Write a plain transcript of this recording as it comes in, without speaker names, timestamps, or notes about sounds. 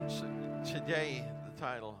Today, the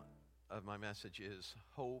title of my message is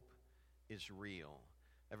Hope is Real.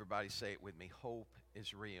 Everybody say it with me. Hope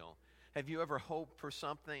is real. Have you ever hoped for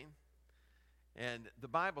something? And the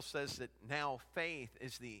Bible says that now faith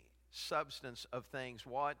is the substance of things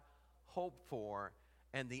what? Hoped for,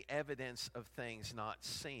 and the evidence of things not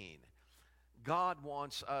seen. God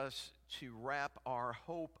wants us to wrap our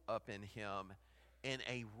hope up in Him in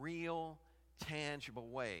a real, tangible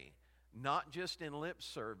way. Not just in lip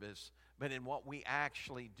service, but in what we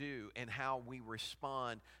actually do and how we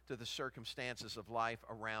respond to the circumstances of life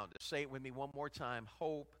around us. Say it with me one more time.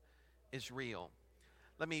 Hope is real.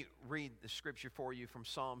 Let me read the scripture for you from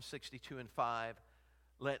Psalm 62 and 5.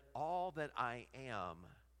 Let all that I am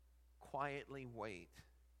quietly wait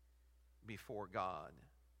before God,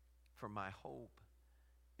 for my hope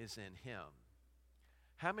is in Him.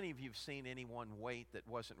 How many of you have seen anyone wait that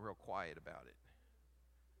wasn't real quiet about it?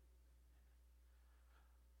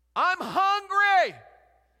 I'm hungry.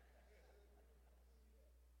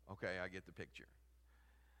 Okay, I get the picture.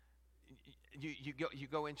 You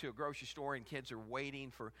go into a grocery store and kids are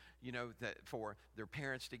waiting for for their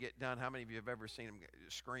parents to get done. How many of you have ever seen them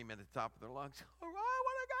scream at the top of their lungs? Oh, I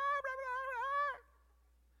want to go.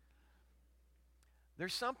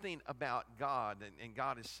 There's something about God, and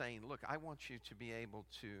God is saying, look, I want you to be able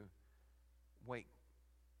to wait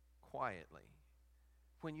quietly.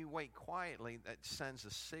 When you wait quietly, that sends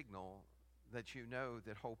a signal that you know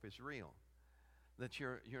that hope is real. That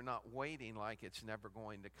you're not waiting like it's never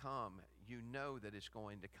going to come. You know that it's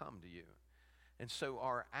going to come to you. And so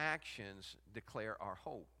our actions declare our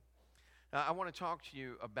hope. Now, I want to talk to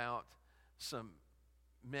you about some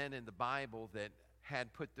men in the Bible that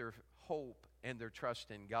had put their hope and their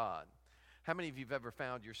trust in God. How many of you have ever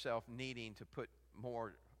found yourself needing to put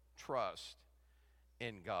more trust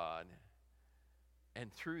in God?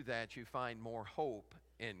 And through that, you find more hope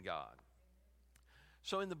in God.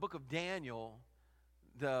 So in the book of Daniel,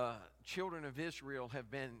 the children of Israel have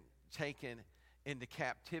been taken into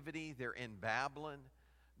captivity. They're in Babylon.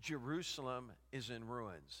 Jerusalem is in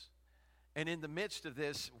ruins. And in the midst of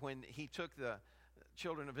this, when he took the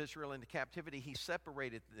children of Israel into captivity, he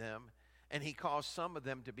separated them, and he caused some of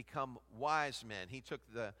them to become wise men. He took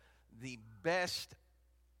the best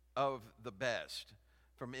of the best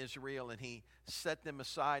from Israel, and he set them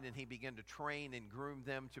aside, and he began to train and groom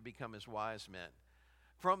them to become his wise men.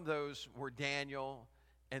 From those were Daniel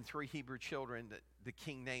and 3 Hebrew children that the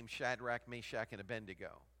king named Shadrach, Meshach, and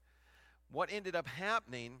Abednego. What ended up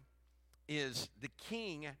happening is the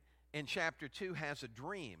king in chapter 2 has a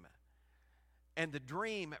dream, and the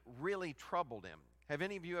dream really troubled him. Have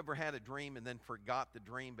any of you ever had a dream and then forgot the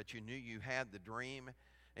dream, but you knew you had the dream?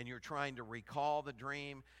 And you're trying to recall the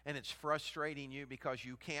dream, and it's frustrating you because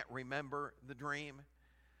you can't remember the dream?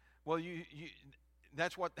 Well,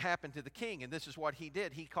 that's what happened to the king, and this is what he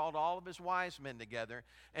did. He called all of his wise men together,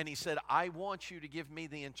 and he said, I want you to give me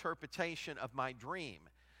the interpretation of my dream.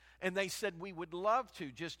 And they said, we would love to.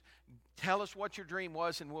 Just tell us what your dream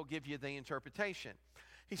was, and we'll give you the interpretation.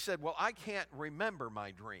 He said, well, I can't remember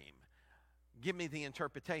my dream. Give me the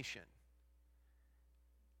interpretation.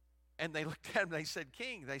 And they looked at him, they said,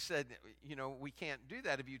 King, they said, we can't do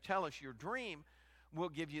that. If you tell us your dream, we'll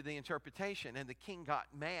give you the interpretation. And the king got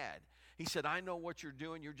mad. He said, I know what you're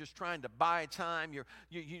doing. You're just trying to buy time.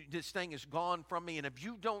 This thing is gone from me. And if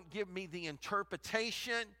you don't give me the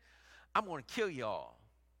interpretation, I'm going to kill you all.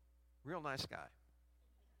 Real nice guy.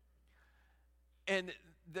 And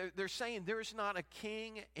they're saying there's not a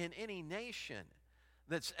king in any nation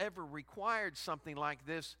that's ever required something like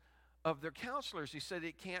this of their counselors. He said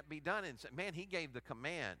it can't be done. And man, he gave the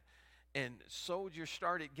command. And soldiers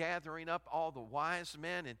started gathering up all the wise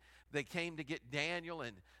men, and they came to get Daniel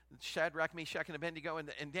and Shadrach, Meshach, and Abednego.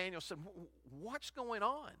 And Daniel said, what's going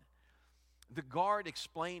on? The guard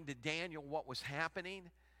explained to Daniel what was happening.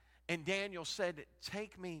 And Daniel said,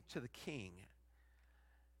 take me to the king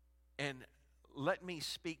and let me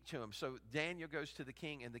speak to him. So Daniel goes to the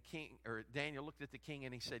king, and Daniel looked at the king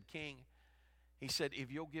and he said, King, he said,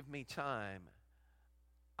 if you'll give me time,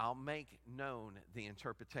 I'll make known the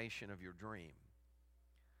interpretation of your dream.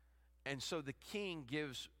 And so the king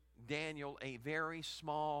gives Daniel a very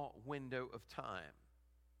small window of time.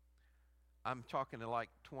 I'm talking to like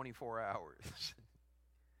 24 hours.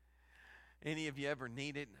 Any of you ever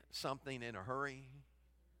needed something in a hurry?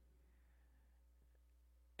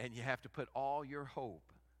 And you have to put all your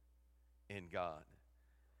hope in God.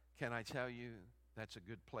 Can I tell you, that's a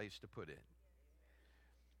good place to put it.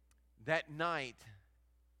 That night,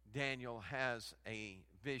 Daniel has a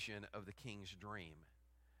vision of the king's dream.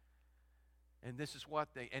 And this is what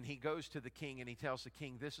and he goes to the king and he tells the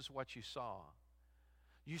king, this is what you saw.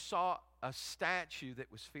 You saw a statue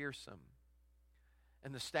that was fearsome,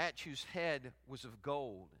 and the statue's head was of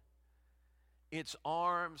gold. Its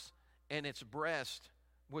arms and its breast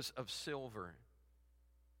was of silver.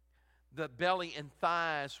 The belly and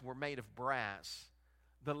thighs were made of brass.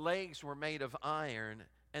 The legs were made of iron,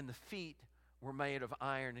 and the feet were made of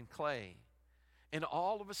iron and clay. And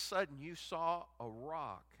all of a sudden you saw a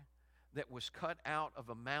rock that was cut out of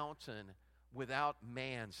a mountain without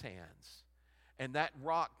man's hands. And that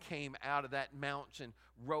rock came out of that mountain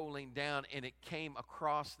rolling down, and it came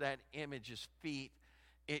across that image's feet.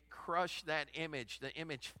 It crushed that image. The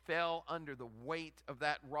image fell under the weight of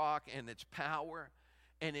that rock and its power,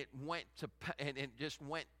 and it just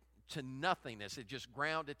went to nothingness. It just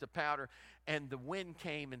ground it to powder, and the wind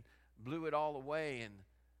came and blew it all away, and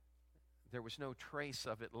there was no trace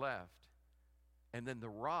of it left. And then the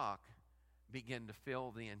rock began to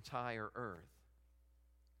fill the entire earth.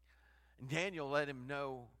 And Daniel let him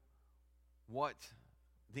know what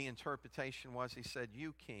the interpretation was. He said,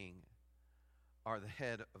 "You, king, are the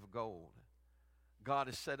head of gold. God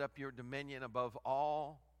has set up your dominion above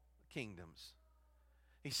all kingdoms."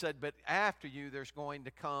 He said, "But after you there's going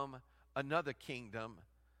to come another kingdom.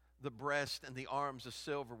 The breast and the arms of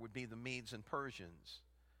silver would be the Medes and Persians.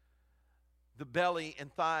 The belly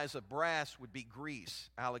and thighs of brass would be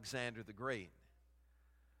Greece, Alexander the Great.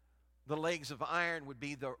 The legs of iron would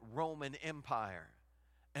be the Roman Empire.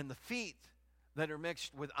 And the feet that are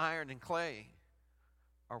mixed with iron and clay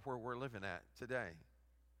are where we're living at today.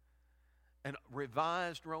 An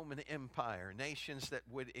revised Roman Empire, nations that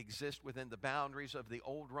would exist within the boundaries of the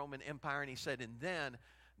old Roman Empire." And he said, and then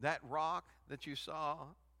that rock that you saw,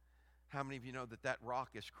 how many of you know that that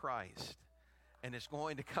rock is Christ? And it's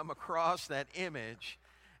going to come across that image,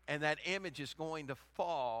 and that image is going to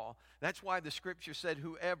fall. That's why the scripture said,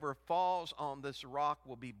 whoever falls on this rock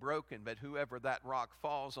will be broken, but whoever that rock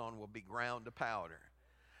falls on will be ground to powder.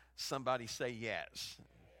 Somebody say yes.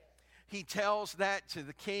 He tells that to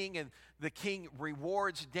the king, and the king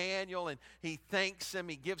rewards Daniel, and he thanks him.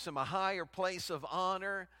 He gives him a higher place of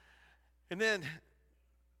honor. And then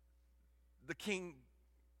the king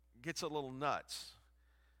gets a little nuts.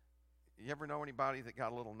 You ever know anybody that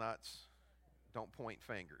got a little nuts? Don't point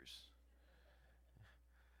fingers.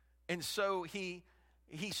 And so he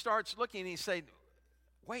starts looking, and he said,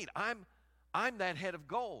 wait, I'm that head of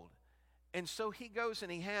gold. And so he goes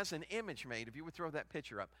and he has an image made. If you would throw that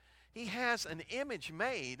picture up. He has an image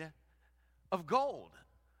made of gold,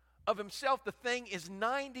 of himself. The thing is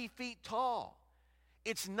 90 feet tall.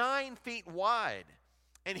 It's 9 feet wide.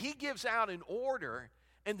 And he gives out an order,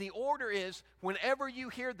 and the order is, whenever you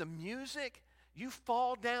hear the music, you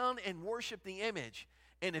fall down and worship the image.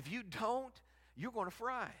 And if you don't, you're going to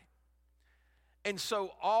fry. And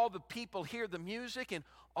so all the people hear the music, and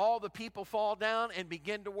all the people fall down and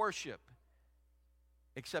begin to worship,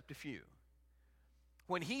 except a few.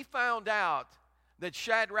 When he found out that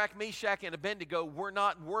Shadrach, Meshach, and Abednego were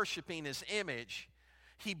not worshiping his image,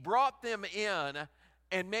 he brought them in,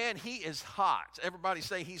 and man, he is hot. Everybody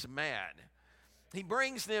say he's mad. He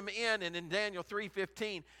brings them in, and in Daniel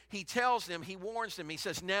 3:15, he tells them, he warns them, he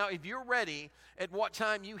says, now if you're ready, at what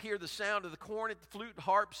time you hear the sound of the cornet, the flute,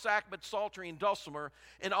 harp, sackbut, psaltery, and dulcimer,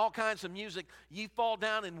 and all kinds of music, ye fall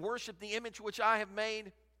down and worship the image which I have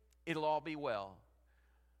made, it'll all be well.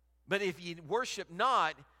 But if ye worship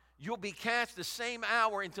not, you'll be cast the same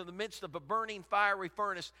hour into the midst of a burning fiery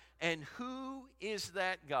furnace. And who is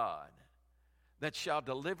that God that shall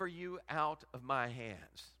deliver you out of my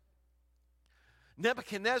hands?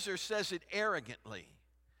 Nebuchadnezzar says it arrogantly.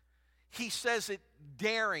 He says it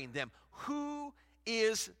daring them. Who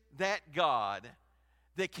is that God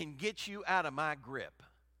that can get you out of my grip?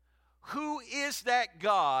 Who is that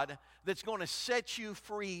God that's going to set you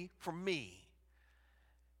free from me?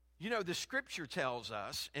 You know, the scripture tells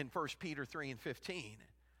us in 1 Peter 3:15,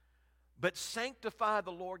 but sanctify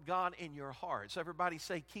the Lord God in your hearts. Everybody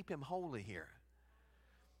say, keep him holy here.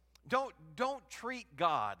 Don't treat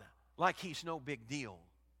God like he's no big deal.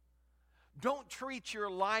 Don't treat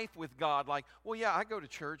your life with God like, well, yeah, I go to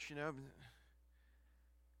church, you know.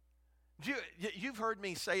 You've heard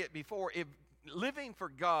me say it before. If living for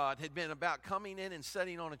God had been about coming in and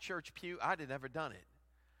sitting on a church pew, I'd have never done it.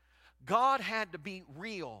 God had to be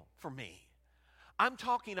real for me. I'm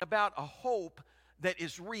talking about a hope that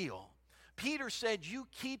is real. Peter said, you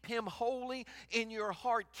keep him holy in your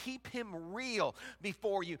heart. Keep him real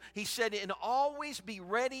before you. He said, and always be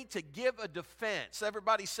ready to give a defense.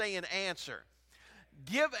 Everybody say an answer.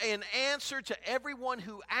 Give an answer to everyone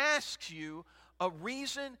who asks you a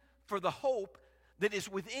reason for the hope that is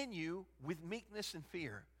within you with meekness and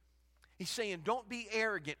fear. He's saying, don't be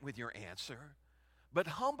arrogant with your answer, but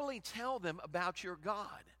humbly tell them about your God.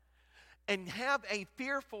 And have a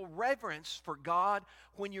fearful reverence for God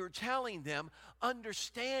when you're telling them,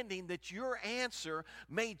 understanding that your answer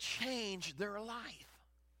may change their life.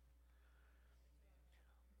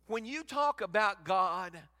 When you talk about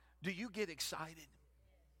God, do you get excited?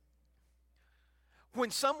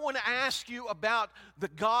 When someone asks you about the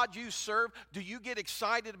God you serve, do you get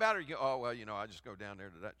excited about it? Or you go, oh, well, I just go down there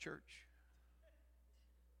to that church.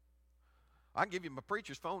 I can give you my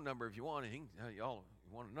preacher's phone number if you want it. Y'all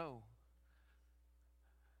want to know.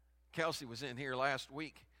 Kelsey was in here last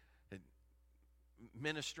week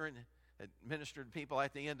ministered to people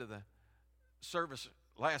at the end of the service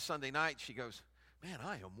last Sunday night. She goes, man,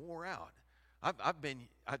 I am wore out. I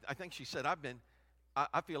think she said,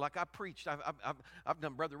 I feel like I preached. I've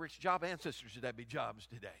done Brother Rick's job and Sister Debbie jobs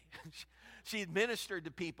today. She administered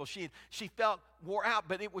to people. She felt wore out,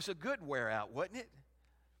 but it was a good wear out, wasn't it?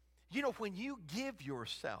 When you give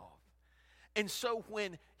yourself, and so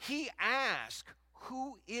when he asks,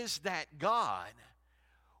 who is that God?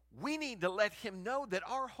 We need to let him know that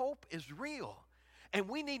our hope is real. And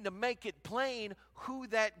we need to make it plain who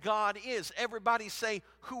that God is. Everybody say,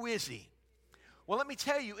 who is he? Well, let me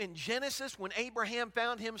tell you, in Genesis, when Abraham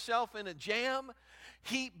found himself in a jam,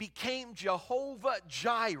 he became Jehovah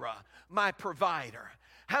Jireh, my provider.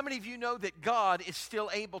 How many of you know that God is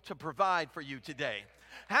still able to provide for you today?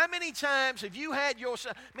 How many times have you had your...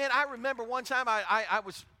 Man, I remember one time I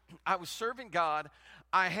was serving God.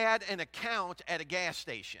 I had an account at a gas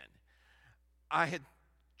station. I had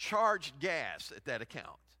charged gas at that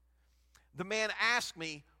account. The man asked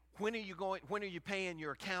me, when are you paying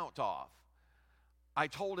your account off? I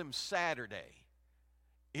told him Saturday.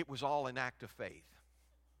 It was all an act of faith.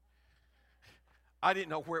 I didn't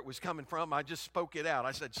know where it was coming from. I just spoke it out.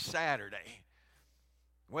 I said Saturday.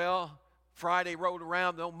 Well, Friday rolled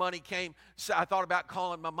around, no money came. So I thought about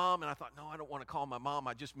calling my mom, and I thought, no, I don't want to call my mom.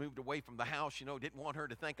 I just moved away from the house, didn't want her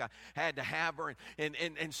to think I had to have her. And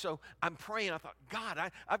so I'm praying. I thought,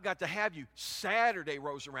 God, I've got to have you. Saturday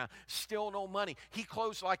rolls around, still no money. He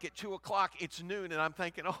closed like at 2 o'clock. It's noon, and I'm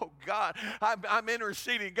thinking, oh, God, I'm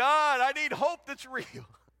interceding. God, I need hope that's real.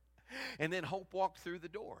 And then hope walked through the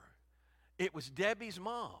door. It was Debbie's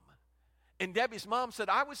mom. And Debbie's mom said,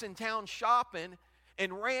 I was in town shopping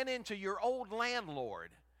and ran into your old landlord.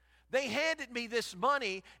 They handed me this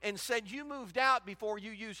money and said, you moved out before you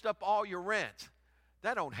used up all your rent.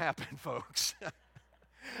 That don't happen, folks.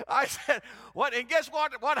 I said, what? And guess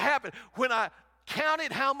what happened? When I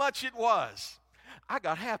counted how much it was, I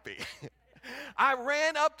got happy. I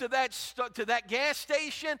ran up to that gas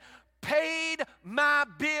station, paid my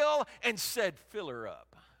bill, and said, fill her up.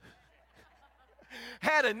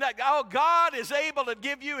 God is able to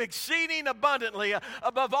give you exceeding abundantly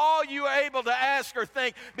above all you are able to ask or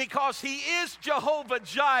think, because he is Jehovah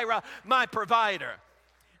Jireh, my provider.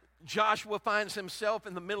 Joshua finds himself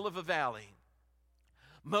in the middle of a valley.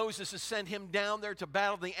 Moses has sent him down there to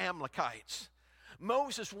battle the Amalekites.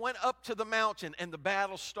 Moses went up to the mountain and the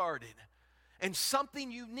battle started. And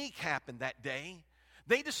something unique happened that day.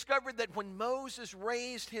 They discovered that when Moses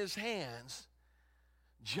raised his hands,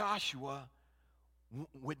 Joshua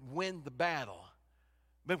would win the battle.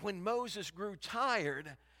 But when Moses grew tired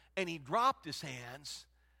and he dropped his hands,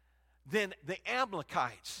 then the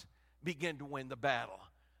Amalekites began to win the battle.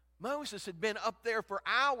 Moses had been up there for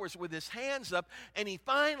hours with his hands up, and he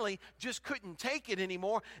finally just couldn't take it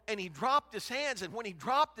anymore, and he dropped his hands. And when he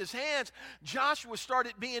dropped his hands, Joshua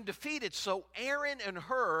started being defeated. So Aaron and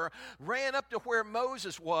Hur ran up to where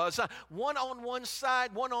Moses was, one on one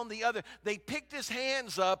side, one on the other. They picked his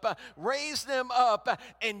hands up, raised them up,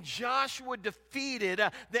 and Joshua defeated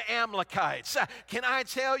the Amalekites. Can I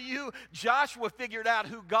tell you, Joshua figured out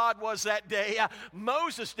who God was that day.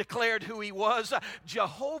 Moses declared who he was,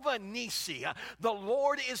 Jehovah Nisi, the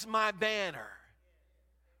Lord is my banner.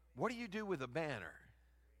 What do you do with a banner?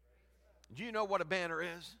 Do you know what a banner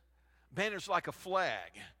is? Banner's like a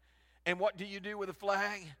flag. And what do you do with a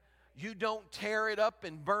flag? You don't tear it up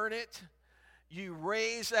and burn it. You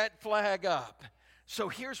raise that flag up. So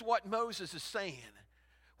here's what Moses is saying.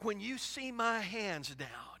 When you see my hands down,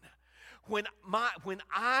 when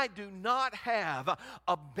I do not have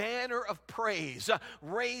a banner of praise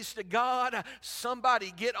raised to God,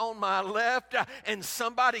 somebody get on my left and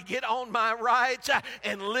somebody get on my right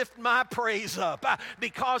and lift my praise up,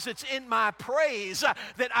 because it's in my praise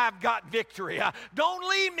that I've got victory. Don't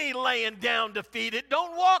leave me laying down defeated.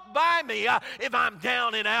 Don't walk by me if I'm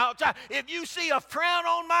down and out. If you see a frown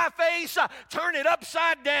on my face, turn it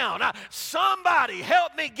upside down. Somebody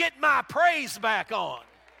help me get my praise back on.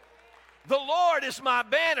 The Lord is my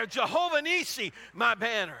banner. Jehovah Nisi, my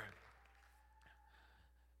banner.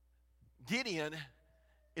 Gideon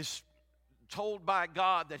is told by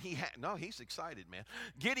God that he's excited, man.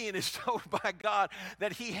 Gideon is told by God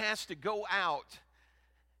that he has to go out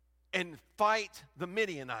and fight the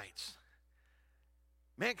Midianites.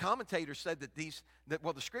 Man, commentators said that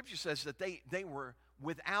the scripture says that they were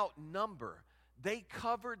without number. They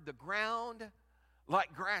covered the ground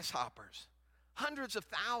like grasshoppers, hundreds of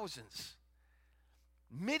thousands.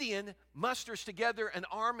 Midian musters together an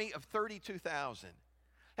army of 32,000.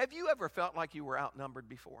 Have you ever felt like you were outnumbered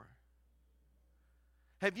before?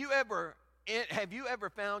 Have you ever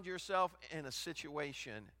found yourself in a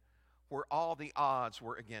situation where all the odds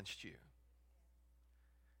were against you?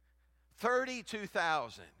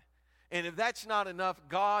 32,000. And if that's not enough,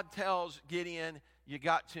 God tells Gideon, you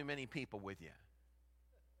got too many people with you.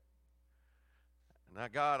 Now,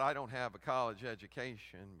 God, I don't have a college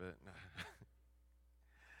education, but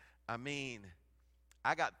I mean,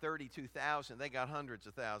 I got 32,000. They got hundreds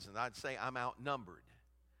of thousands. I'd say I'm outnumbered.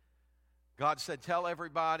 God said, tell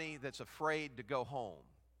everybody that's afraid to go home.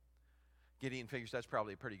 Gideon figures that's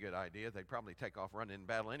probably a pretty good idea. They'd probably take off running in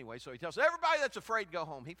battle anyway. So he tells everybody that's afraid to go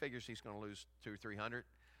home. He figures he's going to lose 200 or 300.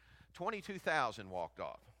 22,000 walked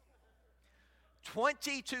off.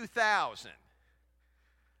 22,000.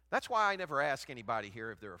 That's why I never ask anybody here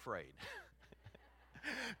if they're afraid.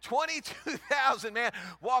 22,000, man,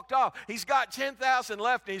 walked off. He's got 10,000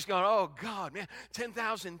 left, and he's going, oh, God, man,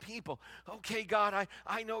 10,000 people. Okay, God,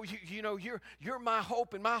 I know you're my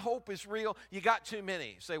hope, and my hope is real. You got too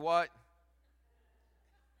many. Say what?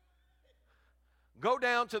 Go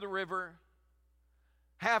down to the river,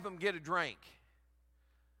 have them get a drink.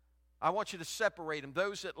 I want you to separate them.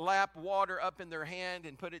 Those that lap water up in their hand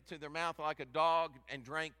and put it to their mouth like a dog and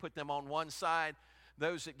drink, put them on one side.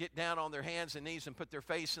 Those that get down on their hands and knees and put their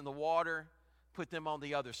face in the water, put them on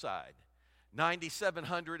the other side.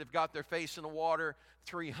 9,700 have got their face in the water.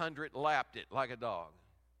 300 lapped it like a dog.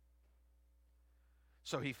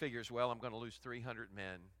 So he figures, well, I'm going to lose 300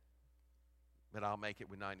 men, but I'll make it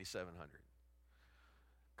with 9,700.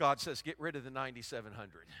 God says, get rid of the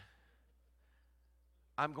 9,700.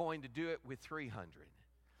 I'm going to do it with 300.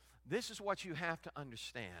 This is what you have to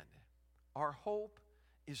understand. Our hope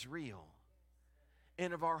is real.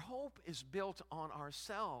 And if our hope is built on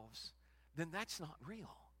ourselves, then that's not real.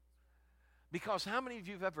 Because how many of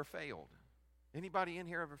you have ever failed? Anybody in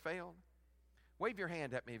here ever failed? Wave your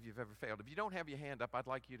hand at me if you've ever failed. If you don't have your hand up, I'd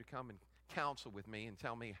like you to come and counsel with me and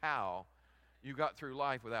tell me how you got through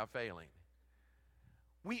life without failing.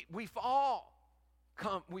 We've all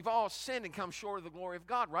sinned and come short of the glory of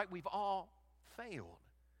God, right? We've all failed.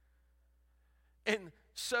 And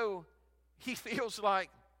so he feels like,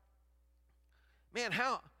 man,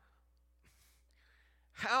 how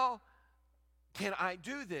can I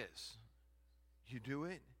do this? You do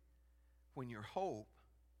it when your hope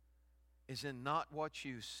is in not what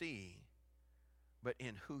you see, but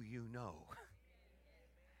in who you know.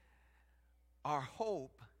 Our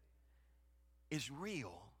hope is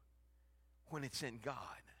real when it's in God.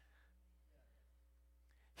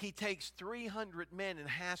 He takes 300 men and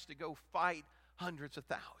has to go fight hundreds of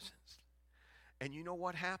thousands. And you know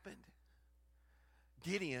what happened?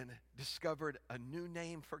 Gideon discovered a new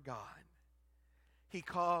name for God. He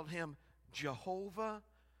called him Jehovah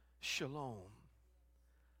Shalom.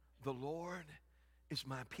 The Lord is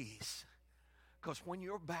my peace. Because when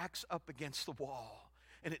your back's up against the wall,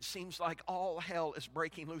 and it seems like all hell is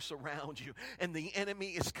breaking loose around you, and the enemy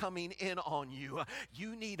is coming in on you,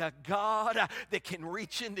 you need a God that can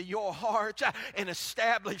reach into your heart and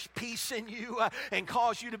establish peace in you and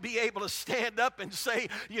cause you to be able to stand up and say,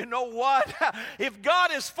 you know what? If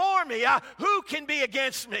God is for me, who can be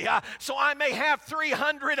against me? So I may have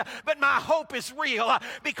 300, but my hope is real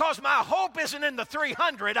because my hope isn't in the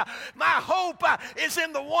 300. My hope is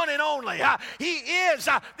in the one and only. He is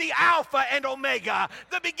the Alpha and Omega,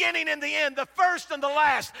 the beginning and the end, the first and the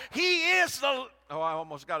last. He is the... Oh, I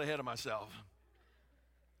almost got ahead of myself.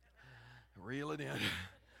 Reel it in.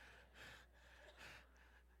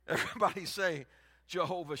 Everybody say,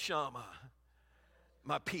 Jehovah Shammah,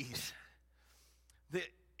 my peace. The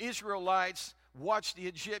Israelites watched the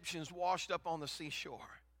Egyptians washed up on the seashore.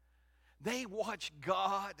 They watched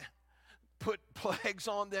God put plagues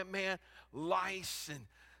on them, man, lice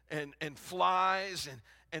and flies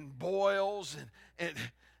and boils and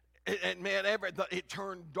man, it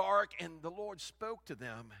turned dark, and the Lord spoke to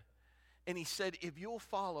them, and he said, if you'll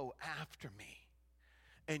follow after me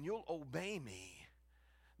and you'll obey me,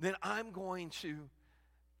 then I'm going to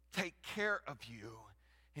take care of you.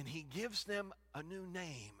 And he gives them a new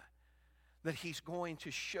name that he's going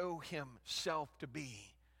to show himself to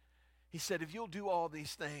be. He said, if you'll do all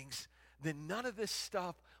these things, then none of this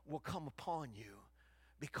stuff will come upon you,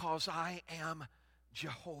 because I am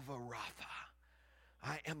Jehovah Rapha.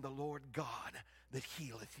 I am the Lord God that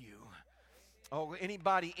healeth you. Oh,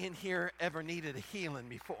 anybody in here ever needed a healing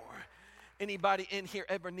before? Anybody in here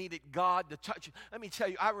ever needed God to touch you? Let me tell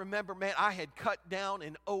you, I remember, man, I had cut down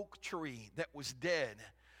an oak tree that was dead,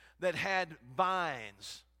 that had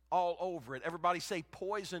vines all over it. Everybody say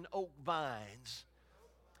poison oak vines.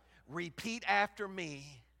 Repeat after me,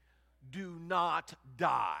 do not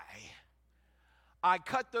die. I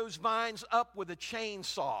cut those vines up with a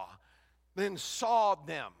chainsaw, then sawed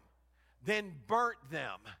them, then burnt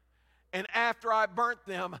them. And after I burnt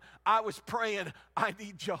them, I was praying, I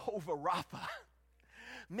need Jehovah Rapha.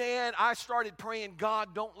 Man, I started praying,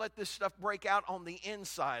 God, don't let this stuff break out on the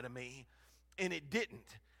inside of me. And it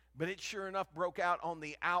didn't. But it sure enough broke out on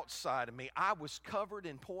the outside of me. I was covered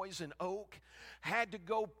in poison oak, had to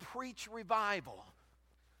go preach revival.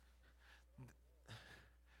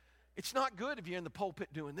 It's not good if you're in the pulpit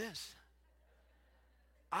doing this.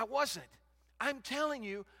 I wasn't. I'm telling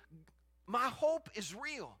you, my hope is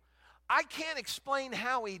real. I can't explain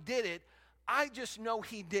how he did it. I just know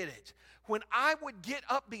he did it. When I would get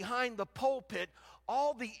up behind the pulpit,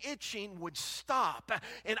 all the itching would stop,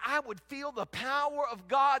 and I would feel the power of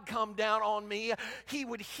God come down on me. He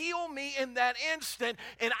would heal me in that instant,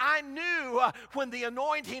 and I knew when the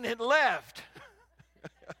anointing had left.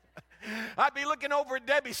 I'd be looking over at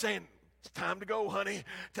Debbie saying, it's time to go, honey.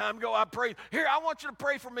 Time to go. I pray. Here, I want you to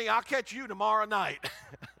pray for me. I'll catch you tomorrow night.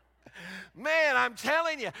 Man, I'm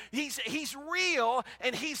telling you, he's real,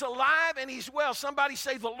 and he's alive, and he's well. Somebody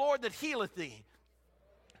say, the Lord that healeth thee.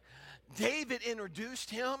 David introduced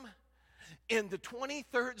him in the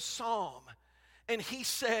 23rd Psalm, and he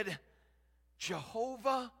said,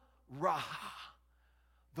 Jehovah Raha,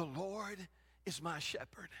 the Lord is my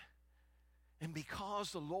shepherd. And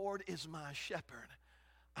because the Lord is my shepherd,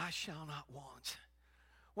 I shall not want.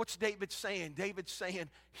 What's David saying? David's saying,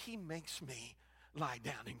 he makes me lie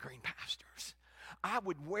down in green pastures. I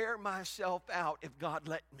would wear myself out if God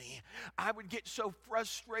let me. I would get so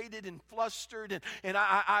frustrated and flustered, and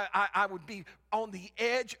I would be on the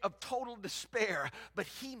edge of total despair. But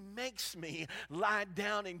he makes me lie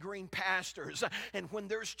down in green pastures. And when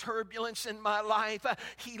there's turbulence in my life,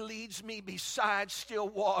 he leads me beside still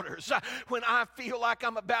waters. When I feel like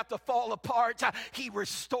I'm about to fall apart, he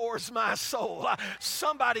restores my soul.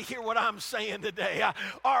 Somebody hear what I'm saying today.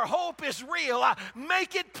 Our hope is real.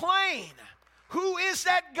 Make it plain. Who is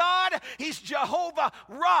that God? He's Jehovah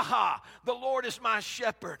Raha. The Lord is my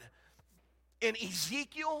shepherd. In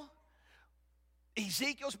Ezekiel's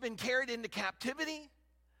been carried into captivity.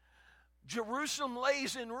 Jerusalem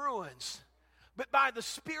lays in ruins. But by the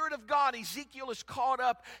Spirit of God, Ezekiel is caught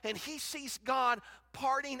up, and he sees God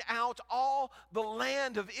parting out all the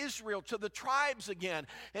land of Israel to the tribes again.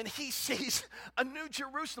 And he sees a new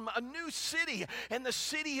Jerusalem, a new city, and the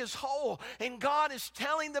city is whole. And God is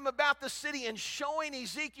telling them about the city and showing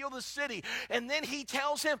Ezekiel the city. And then he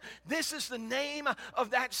tells him, this is the name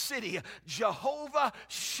of that city, Jehovah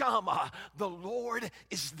Shammah. The Lord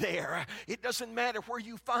is there. It doesn't matter where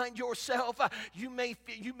you find yourself. You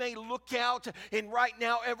may look out, and right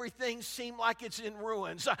now everything seems like it's in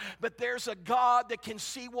ruins. But there's a God that can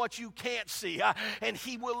see what you can't see, and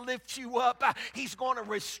he will lift you up. He's going to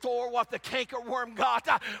restore what the cankerworm got,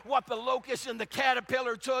 what the locust and the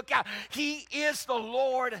caterpillar took. He is the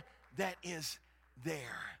Lord that is there.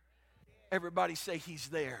 Everybody say he's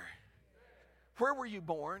there. Where were you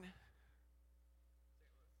born?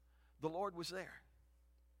 The Lord was there.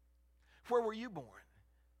 Where were you born?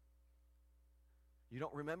 You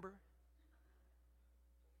don't remember?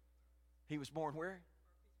 He was born where?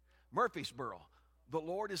 Murfreesboro. The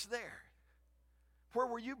Lord is there. Where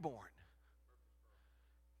were you born?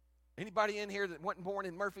 Anybody in here that wasn't born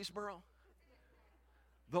in Murfreesboro?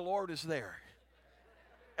 The Lord is there.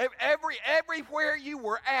 Everywhere you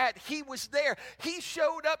were at, he was there. He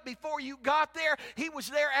showed up before you got there. He was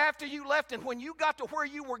there after you left. And when you got to where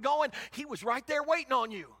you were going, he was right there waiting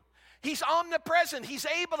on you. He's omnipresent. He's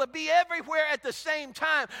able to be everywhere at the same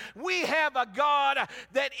time. We have a God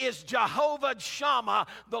that is Jehovah Shammah.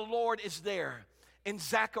 The Lord is there. In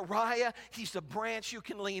Zechariah, he's the branch you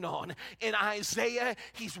can lean on. In Isaiah,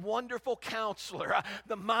 he's wonderful counselor,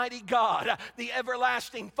 the mighty God, the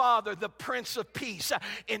everlasting Father, the Prince of Peace.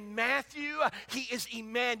 In Matthew, he is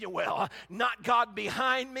Emmanuel, not God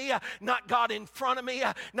behind me, not God in front of me,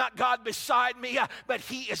 not God beside me, but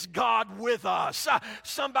he is God with us.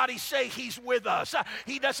 Somebody say he's with us.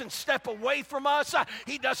 He doesn't step away from us.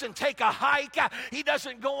 He doesn't take a hike. He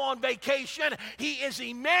doesn't go on vacation. He is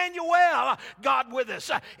Emmanuel, God God with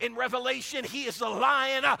us. In Revelation, he is the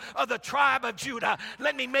Lion of the tribe of Judah.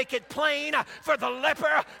 Let me make it plain for the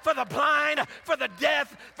leper, for the blind, for the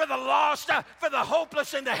deaf, for the lost, for the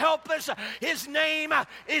hopeless and the helpless. His name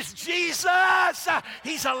is Jesus.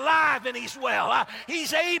 He's alive and he's well.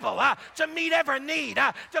 He's able to meet every need,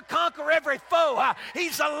 to conquer every foe.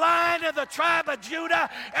 He's the Lion of the tribe of Judah,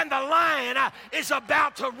 and the lion is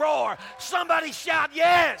about to roar. Somebody shout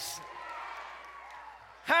yes.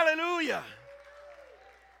 Hallelujah.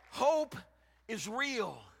 Hope is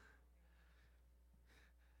real.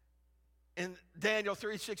 In Daniel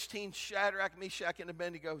 3:16, Shadrach, Meshach, and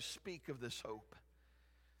Abednego speak of this hope.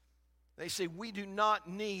 They say, we do not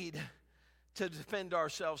need to defend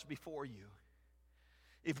ourselves before you.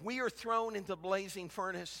 If we are thrown into blazing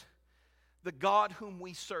furnace, the God whom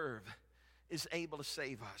we serve is able to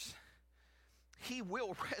save us. He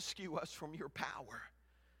will rescue us from your power.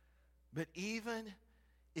 But even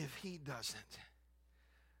if he doesn't,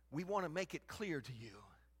 we want to make it clear to you.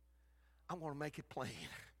 I want to make it plain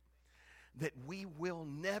that we will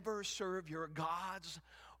never serve your gods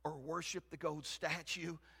or worship the gold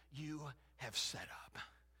statue you have set up.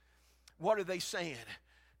 What are they saying?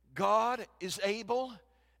 God is able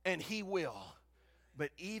and he will. But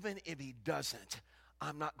even if he doesn't,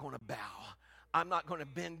 I'm not going to bow. I'm not going to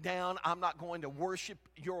bend down. I'm not going to worship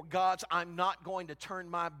your gods. I'm not going to turn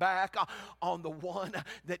my back on the one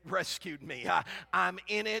that rescued me. I'm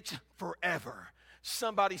in it forever.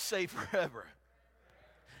 Somebody say forever.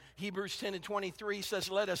 Hebrews 10:23 says,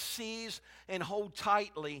 let us seize and hold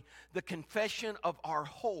tightly the confession of our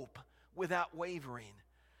hope without wavering.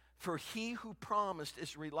 For he who promised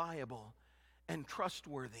is reliable and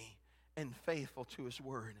trustworthy and faithful to his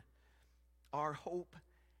word. Our hope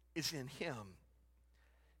is in him.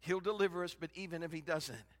 He'll deliver us, but even if he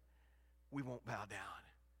doesn't, we won't bow down.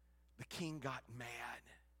 The king got mad.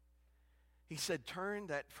 He said, turn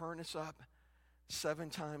that furnace up 7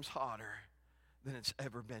 times hotter than it's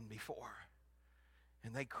ever been before.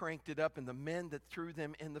 And they cranked it up, and the men that threw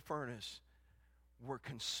them in the furnace were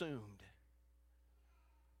consumed.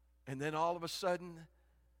 And then all of a sudden,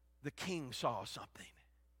 the king saw something.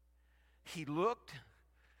 He looked,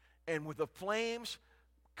 and with the flames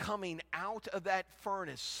coming out of that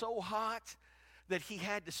furnace so hot that he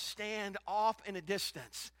had to stand off in a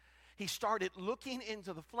distance, he started looking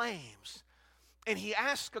into the flames, and he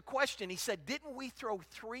asked a question. He said, didn't we throw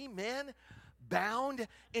 3 men bound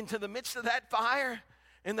into the midst of that fire?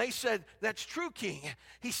 And they said, that's true, king.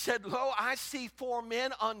 He said, lo, I see 4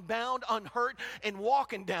 men unbound, unhurt, and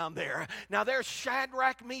walking down there. Now there's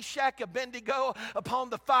Shadrach, Meshach, Abednego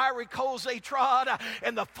upon the fiery coals they trod,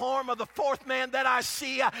 and the form of the 4th man that I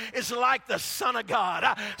see is like the Son of God.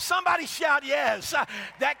 Somebody shout yes.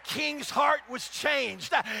 That king's heart was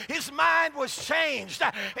changed. His mind was changed.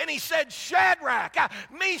 And he said, Shadrach,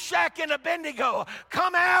 Meshach, and Abednego,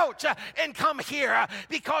 come out and come here,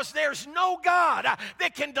 because there's no God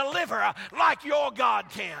that can deliver like your God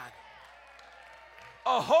can.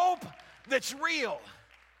 A hope that's real.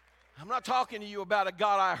 I'm not talking to you about a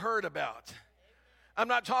God I heard about. I'm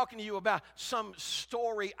not talking to you about some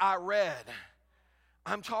story I read.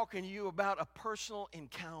 I'm talking to you about a personal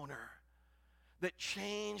encounter that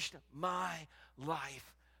changed my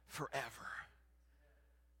life forever.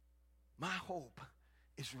 My hope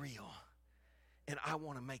is real, and I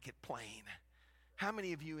want to make it plain. How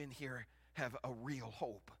many of you in here have a real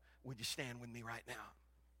hope? Would you stand with me right now?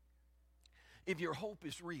 If your hope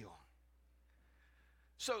is real.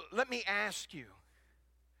 So let me ask you,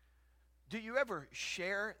 do you ever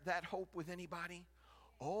share that hope with anybody?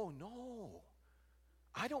 Oh, no.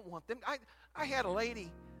 I don't want them. I had a lady,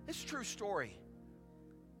 this is a true story.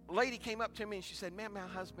 A lady came up to me and she said, man, my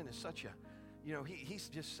husband is such a, he's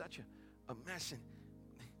just such a mess.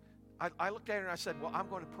 And I looked at her and I said, well, I'm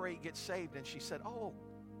going to pray he gets saved. And she said, oh,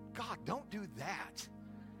 God, don't do that.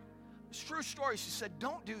 It's a true story. She said,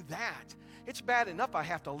 don't do that. It's bad enough I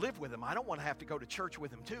have to live with him. I don't want to have to go to church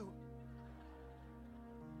with him too.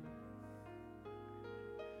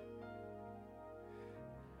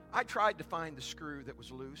 I tried to find the screw that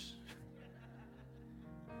was loose,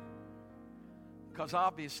 because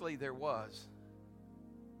obviously there was.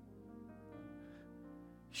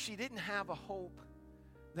 She didn't have a hope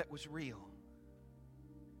that was real.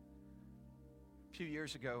 A few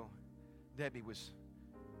years ago, Debbie was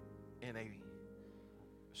in a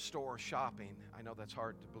store shopping. I know that's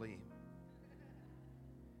hard to believe.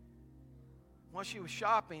 While she was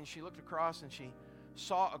shopping, she looked across and she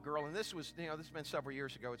saw a girl, and this was, this has been several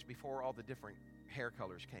years ago. It's before all the different hair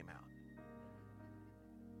colors came out.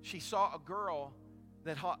 She saw a girl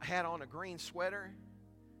that had on a green sweater,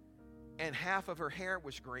 and half of her hair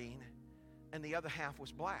was green, and the other half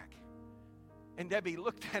was black. And Debbie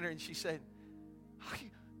looked at her and she said,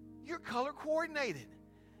 "You're color coordinated."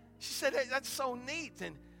 She said, "Hey, that's so neat."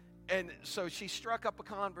 And so she struck up a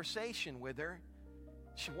conversation with her.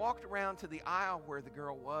 She walked around to the aisle where the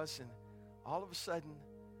girl was, and all of a sudden,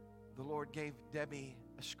 the Lord gave Debbie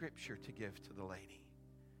a scripture to give to the lady.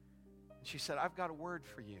 And she said, "I've got a word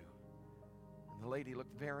for you." And the lady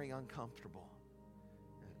looked very uncomfortable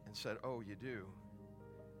and said, "Oh, you do?"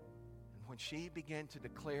 And when she began to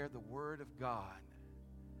declare the word of God,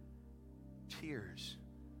 tears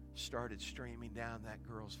started streaming down that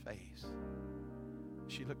girl's face.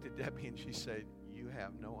 She looked at Debbie and she said, "You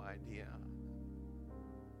have no idea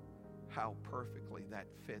how perfectly that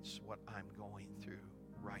fits what I'm going through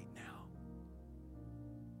right now."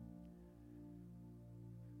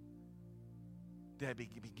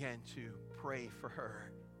 Debbie began to pray for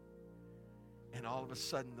her. And all of a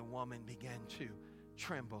sudden, the woman began to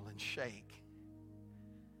tremble and shake.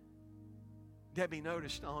 Debbie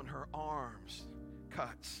noticed on her arms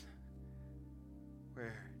cuts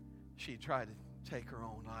where she tried to take her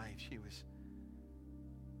own life. She was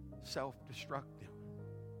self-destructive.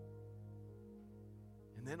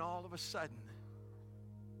 And then all of a sudden,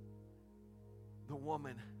 the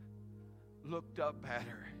woman looked up at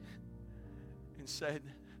her and said,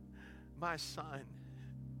 "My son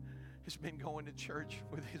has been going to church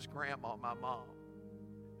with his grandma, my mom.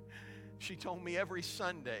 She told me every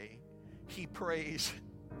Sunday he prays,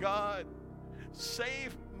 'God,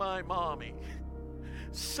 save my mommy.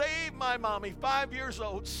 Save my mommy, 5 years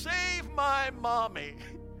old. Save my mommy.'"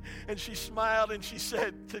 And she smiled and she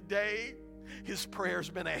said, "Today, his prayer's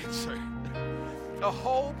been answered." A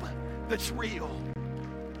hope that's real.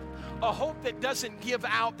 A hope that doesn't give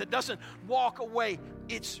out, that doesn't walk away.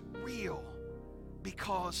 It's real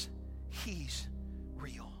because he's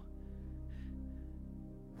real.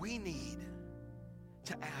 We need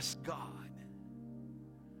to ask God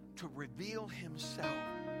to reveal himself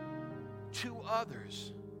to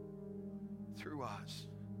others through us,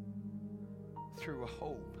 through a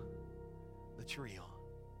hope that's real.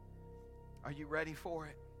 Are you ready for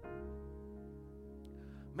it?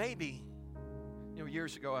 Maybe,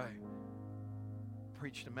 years ago I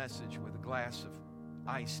preached a message with a glass of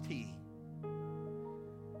iced tea.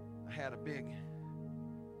 I had a big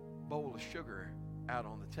bowl of sugar out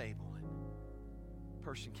on the table, and the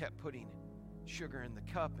person kept putting sugar in the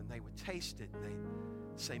cup, and they would taste it, and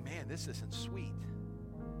they'd say, "Man, this isn't sweet."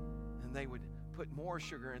 And they would put more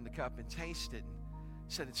sugar in the cup and taste it,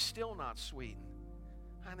 and said, "It's still not sweet."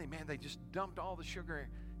 Honey, man, they just dumped all the sugar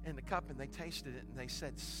in the cup, and they tasted it, and they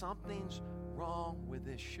said, "Something's wrong with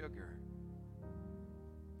this sugar."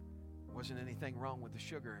 Wasn't anything wrong with the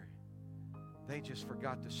sugar. They just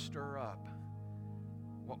forgot to stir up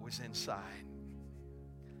what was inside.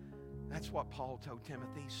 That's what Paul told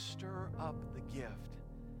Timothy. Stir up the gift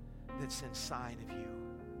that's inside of you.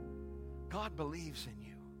 God believes in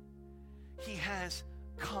you. He has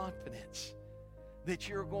confidence that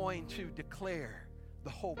you're going to declare the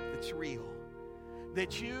hope that's real.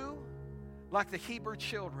 That you, like the Hebrew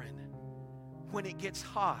children, when it gets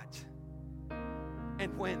hot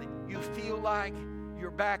and when you feel like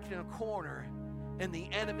you're back in a corner and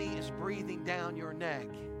the enemy is breathing down your neck,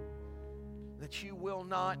 that you will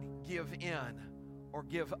not give in or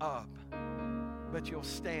give up, but you'll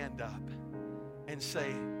stand up and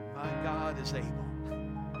say, "My God is able.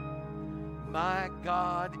 My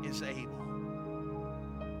God is able.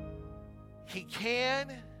 He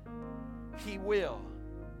can, he will.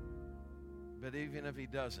 But even if he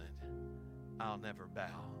doesn't, I'll never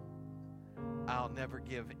bow. I'll never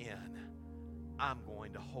give in. I'm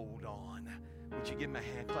going to hold on." Would you give him a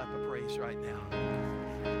hand clap of praise right now?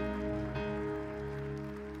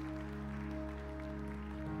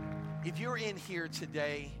 If you're in here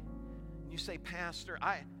today and you say, "Pastor,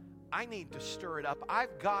 I need to stir it up.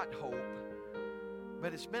 I've got hope,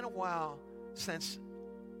 but it's been a while since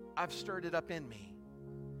I've stirred it up in me."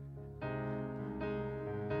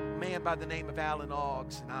 A man by the name of Alan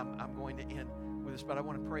Oggs, and I'm going to end with this, but I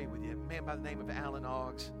want to pray with you. A man by the name of Alan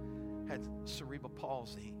Oggs had cerebral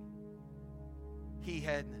palsy. He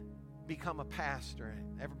had become a pastor.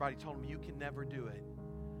 Everybody told him, "You can never do it.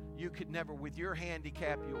 You could never, with your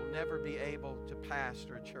handicap, you'll never be able to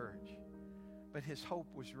pastor a church." But his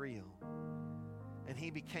hope was real, and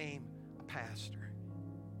he became a pastor.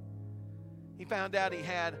 He found out he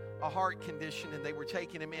had a heart condition, and they were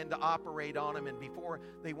taking him in to operate on him. And before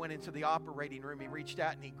they went into the operating room, he reached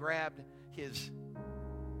out and he grabbed his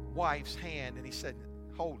wife's hand, and he said,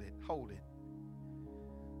 "Hold it, hold it."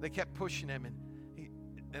 They kept pushing him,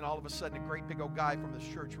 and all of a sudden, a great big old guy from the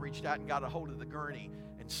church reached out and got a hold of the gurney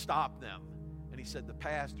and stopped them. And he said, the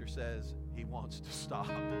pastor says he wants to stop.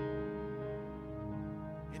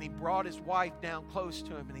 And he brought his wife down close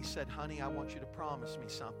to him and he said, honey, I want you to promise me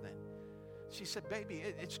something. She said, baby,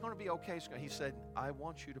 it's going to be okay. He said, I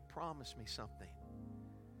want you to promise me something.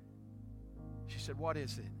 She said, what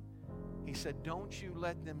is it? He said, don't you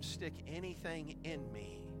let them stick anything in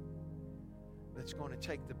me that's going to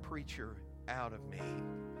take the preacher out of me.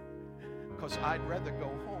 Because I'd rather go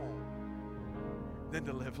home than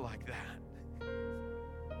to live like that.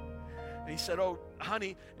 And he said, oh,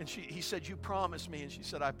 honey, and he said, you promised me. And she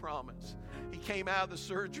said, I promise. He came out of the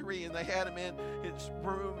surgery and they had him in his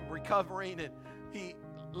room recovering, and he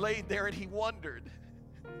laid there and he wondered,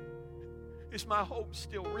 is my hope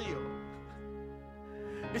still real?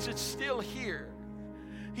 Is it still here?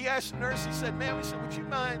 He asked the nurse, he said, ma'am, he said, would you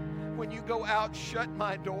mind when you go out, shut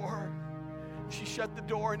my door? She shut the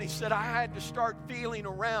door, and he said, I had to start feeling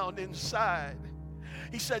around inside.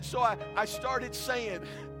 He said, so I started saying,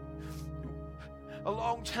 a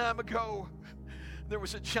long time ago, there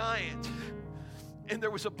was a giant, and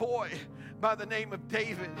there was a boy by the name of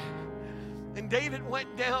David. And David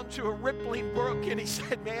went down to a rippling brook, and he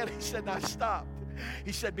said, man, he said, I stopped.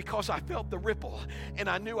 He said, because I felt the ripple and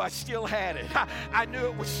I knew I still had it. I knew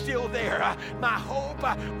it was still there. My hope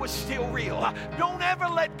was still real. Don't ever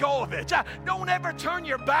let go of it. Don't ever turn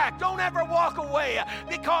your back. Don't ever walk away,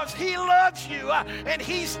 because he loves you and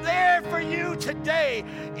he's there for you today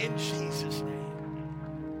in Jesus' name.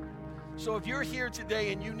 So if you're here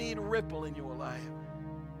today and you need a ripple in your life,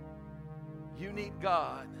 you need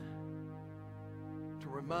God to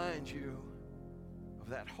remind you of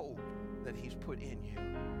that hope that he's put in you.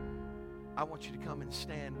 I want you to come and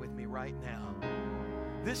stand with me right now.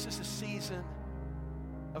 This is a season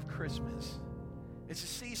of Christmas. It's a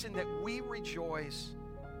season that we rejoice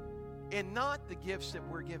in not the gifts that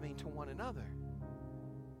we're giving to one another,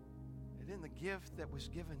 but in the gift that was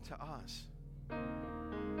given to us.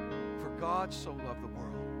 For God so loved the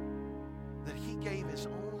world that he gave his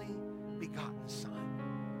only begotten Son.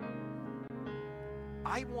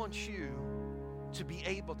 I want you to be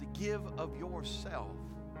able to give of yourself.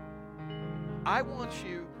 I want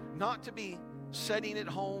you not to be sitting at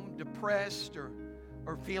home depressed or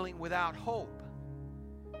feeling without hope.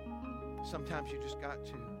 Sometimes you just got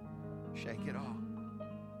to shake it off.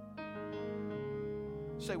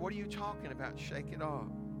 Say, what are you talking about? Shake it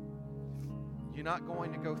off. You're not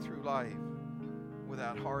going to go through life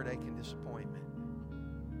without heartache and disappointment.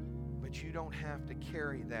 But you don't have to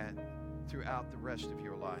carry that throughout the rest of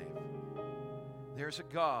your life. There's a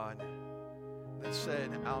God that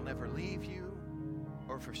said, I'll never leave you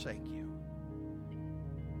or forsake you.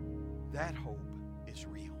 That hope is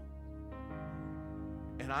real.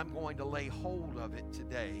 And I'm going to lay hold of it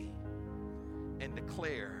today and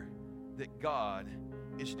declare that God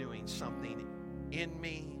is doing something in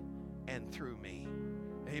me and through me.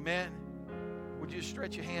 Amen. Would you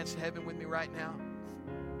stretch your hands to heaven with me right now?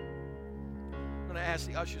 I'm going to ask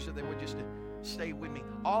the ushers if they would just stay with me.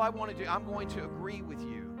 All I want to do, I'm going to agree with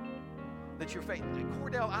you that your faith.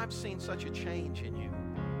 Cordell, I've seen such a change in you.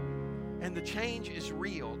 And the change is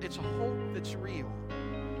real. It's a hope that's real.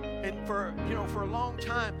 And for a long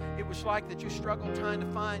time, it was like that you struggled trying to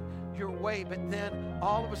find your way, but then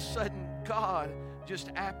all of a sudden, God just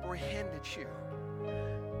apprehended you.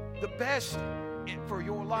 The best for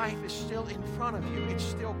your life is still in front of you. It's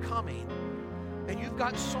still coming. And you've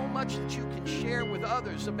got so much that you can share with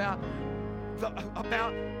others about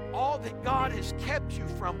all that God has kept you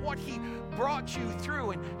from, what he brought you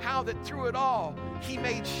through, and how that through it all, he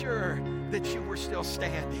made sure that you were still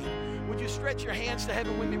standing. Would you stretch your hands to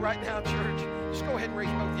heaven with me right now, church? Just go ahead and raise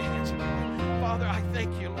both your hands. Father, I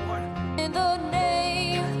thank you, Lord. In the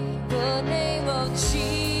name of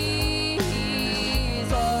Jesus,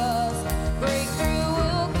 breakthrough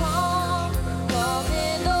will come. Come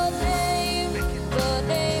in the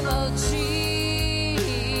name of Jesus.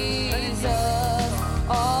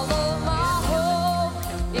 All of my hope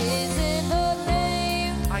is in the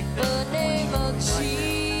name of Jesus.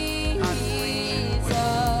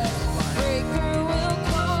 Breakthrough will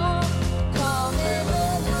come. Come in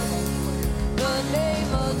the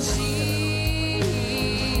name of Jesus.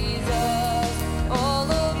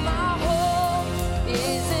 All of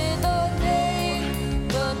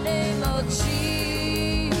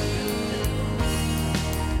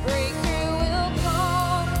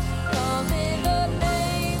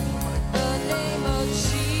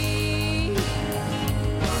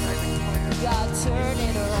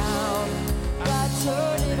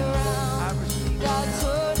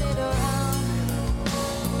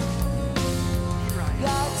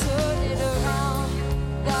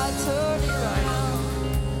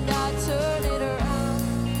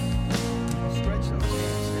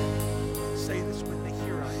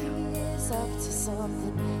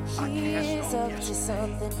something. I He cast is all up to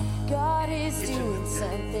yesterday. something. God is It's in the doing day.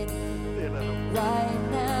 something right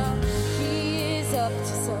now. He is up to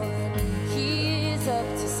something. He is up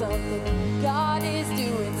to something. God is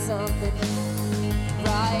doing something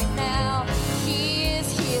right now. He is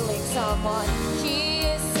healing someone. He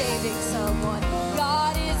is saving someone.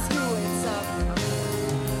 God is doing something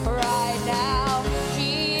right now.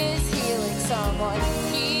 He is healing someone.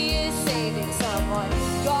 He is saving someone.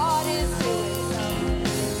 God is doing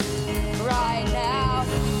something right now.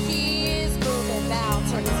 He is moving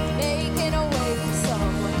mountains, making a way for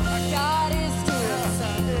someone. God is doing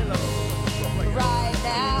something right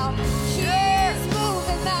now. He is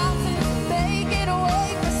moving mountains, making a way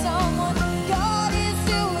for someone. God is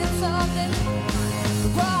doing something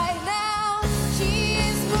right now. He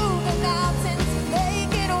is moving mountains,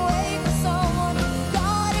 making a way for someone.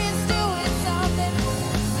 God is doing something.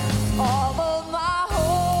 All of my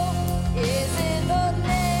hope is in the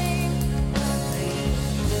name.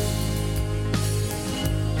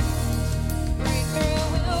 Breakthrough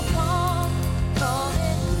will come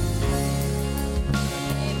in the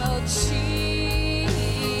name of Jesus.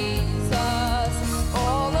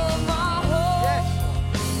 All of my hope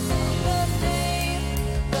is in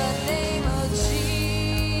the name of Jesus.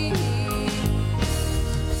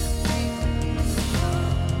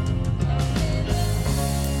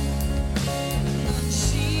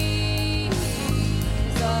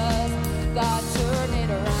 God turn it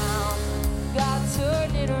around. God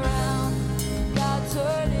turn it around. God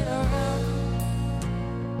turn it around.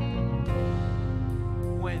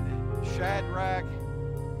 When Shadrach,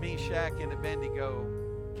 Meshach, and Abednego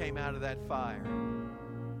came out of that fire,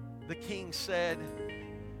 the king said,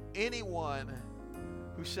 anyone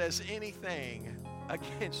who says anything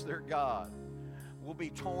against their God will be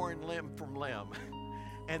torn limb from limb,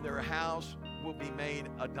 and their house will be made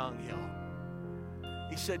a dunghill.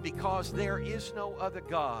 He said, because there is no other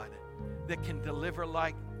God that can deliver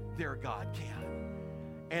like their God can.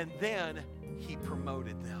 And then he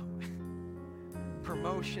promoted them.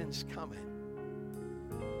 Promotion's coming.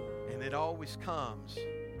 And it always comes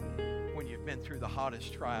when you've been through the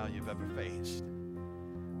hottest trial you've ever faced.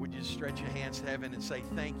 Would you stretch your hands to heaven and say,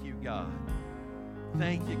 thank you, God.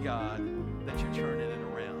 Thank you, God, that you're turning it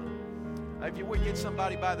around. If you would get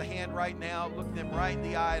somebody by the hand right now, look them right in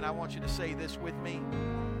the eye, and I want you to say this with me.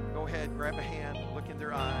 Go ahead, grab a hand, look in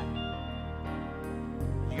their eye.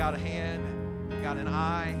 You got a hand, you got an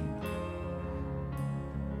eye.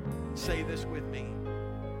 Say this with me.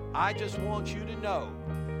 I just want you to know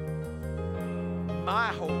my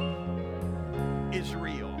hope is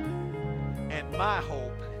real, and my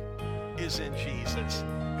hope is in Jesus.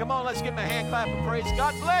 Come on, let's give him a hand clap of praise.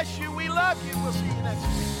 God bless you. We love you. We'll see you next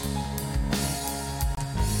week.